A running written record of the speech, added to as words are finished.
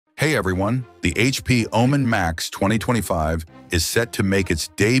Hey everyone, the HP Omen MAX 2025 is set to make its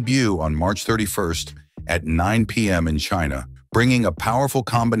debut on March 31st at 9 p.m. in China, bringing a powerful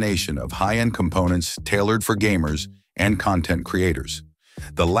combination of high-end components tailored for gamers and content creators.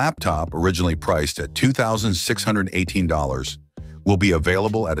 The laptop, originally priced at $2,618, will be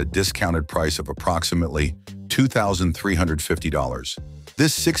available at a discounted price of approximately $2,350.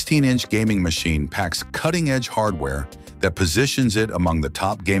 This 16-inch gaming machine packs cutting-edge hardware that positions it among the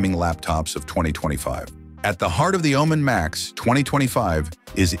top gaming laptops of 2025. At the heart of the Omen MAX 2025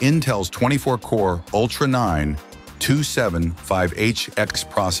 is Intel's 24-core Ultra 9 275HX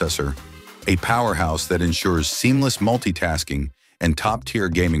processor, a powerhouse that ensures seamless multitasking and top-tier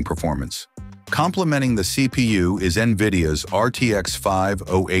gaming performance. Complementing the CPU is NVIDIA's RTX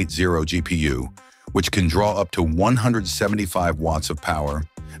 5080 GPU, which can draw up to 175 watts of power,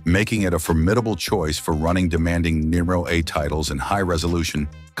 making it a formidable choice for running demanding Nero A titles and high-resolution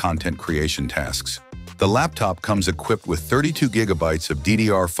content creation tasks. The laptop comes equipped with 32 gigabytes of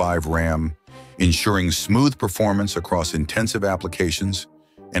DDR5 RAM, ensuring smooth performance across intensive applications,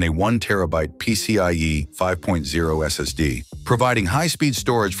 and a 1 terabyte PCIe 5.0 SSD, providing high-speed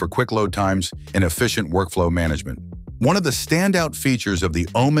storage for quick load times and efficient workflow management. One of the standout features of the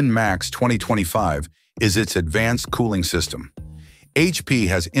Omen MAX 2025 is its advanced cooling system. HP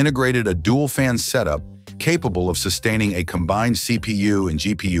has integrated a dual-fan setup capable of sustaining a combined CPU and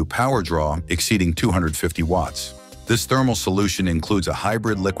GPU power draw exceeding 250 watts. This thermal solution includes a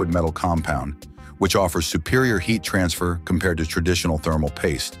hybrid liquid metal compound, which offers superior heat transfer compared to traditional thermal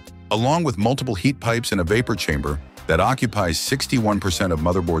paste, along with multiple heat pipes and a vapor chamber that occupies 61% of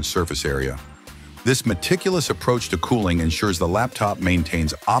motherboard surface area. This meticulous approach to cooling ensures the laptop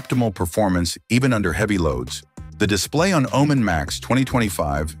maintains optimal performance even under heavy loads. The display on Omen MAX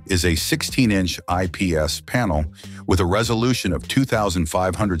 2025 is a 16-inch IPS panel with a resolution of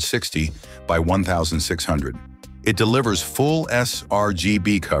 2560 by 1600. It delivers full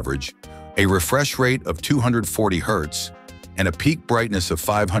sRGB coverage, a refresh rate of 240 Hz, and a peak brightness of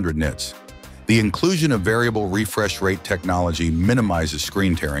 500 nits. The inclusion of variable refresh rate technology minimizes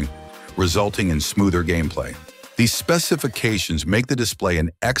screen tearing, resulting in smoother gameplay. These specifications make the display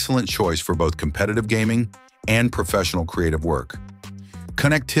an excellent choice for both competitive gaming and professional creative work.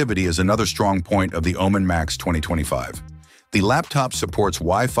 Connectivity is another strong point of the Omen MAX 2025. The laptop supports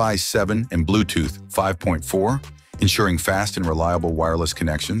Wi-Fi 7 and Bluetooth 5.4, ensuring fast and reliable wireless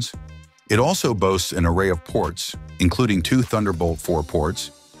connections. It also boasts an array of ports, including 2 Thunderbolt 4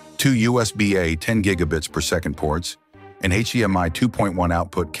 ports, 2 USB-A 10 gigabits per second ports, an HDMI 2.1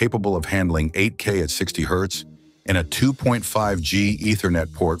 output capable of handling 8K at 60 Hz, and a 2.5G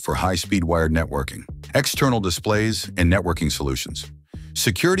Ethernet port for high-speed wired networking. External displays and networking solutions.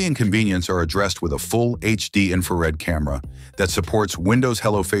 Security and convenience are addressed with a full HD infrared camera that supports Windows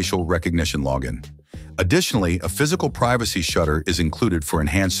Hello Facial Recognition login. Additionally, a physical privacy shutter is included for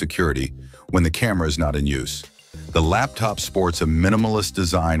enhanced security when the camera is not in use. The laptop sports a minimalist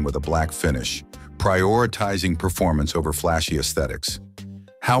design with a black finish, prioritizing performance over flashy aesthetics.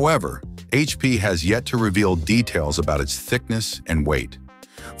 However, HP has yet to reveal details about its thickness and weight.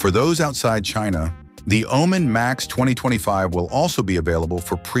 For those outside China, the Omen MAX 2025 will also be available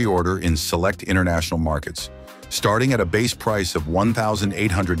for pre-order in select international markets, starting at a base price of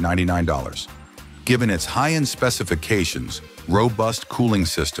 $1,899. Given its high-end specifications, robust cooling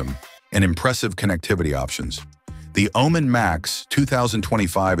system, and impressive connectivity options, the Omen MAX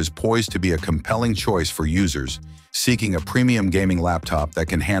 2025 is poised to be a compelling choice for users seeking a premium gaming laptop that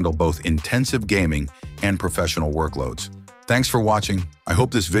can handle both intensive gaming and professional workloads. Thanks for watching. I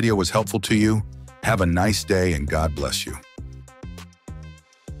hope this video was helpful to you. Have a nice day and God bless you.